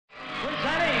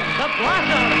Well,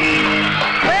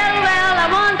 I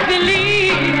once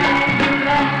believed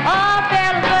all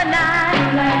fellas were nice.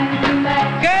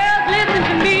 Girls, listen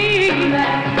to me.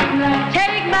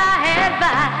 Take my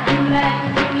advice.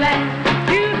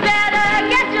 You better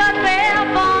get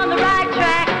yourself on the right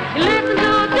track. Listen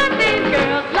to good things,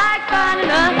 girls, like finding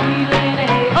a healing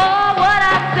aid. Oh, what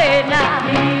I said now.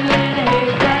 Healing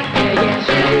aid. Yeah,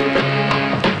 shoot,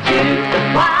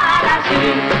 what I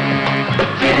shoot,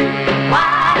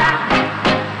 what I.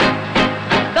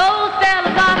 Those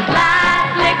fellas are sly,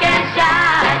 slick and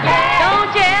shy.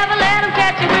 Don't you ever let them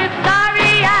catch you with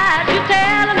starry eyes. You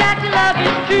tell them that your love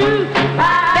is true.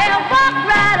 They'll walk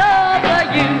right over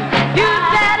you. You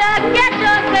better get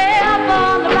yourself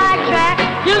on the right track.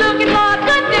 You're looking for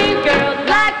good things, girls,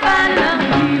 like finding a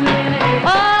healing aid.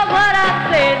 Oh, what I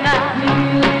said now.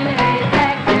 Healing aid.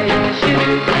 Yeah,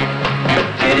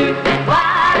 shoot,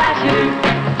 what I shoot,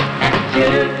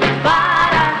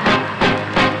 what I.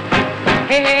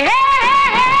 Hey, hey, hey,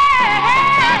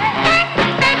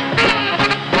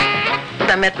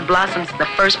 I met the Blossoms in the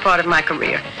first part of my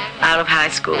career, out of high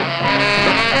school.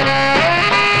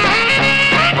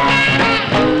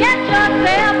 Get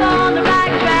yourself on the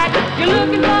right track. You're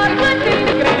looking for a good thing,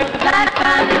 girl, like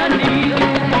finding a needle.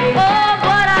 Oh,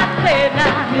 what I said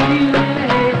now.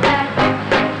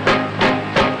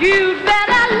 You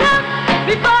better look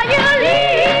before you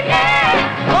leave,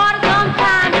 yeah. Water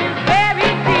sometimes is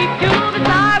very deep. You'll be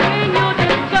sorry when you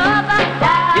discover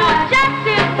you're just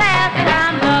this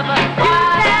pastime lover. You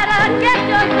better get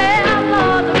yourself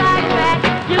on the right track.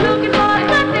 You're looking for a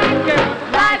good thing, girl,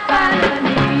 like finding a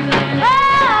needle.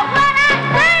 Oh, what I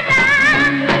say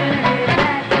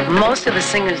now. Most of the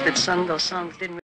singers that sung those songs didn't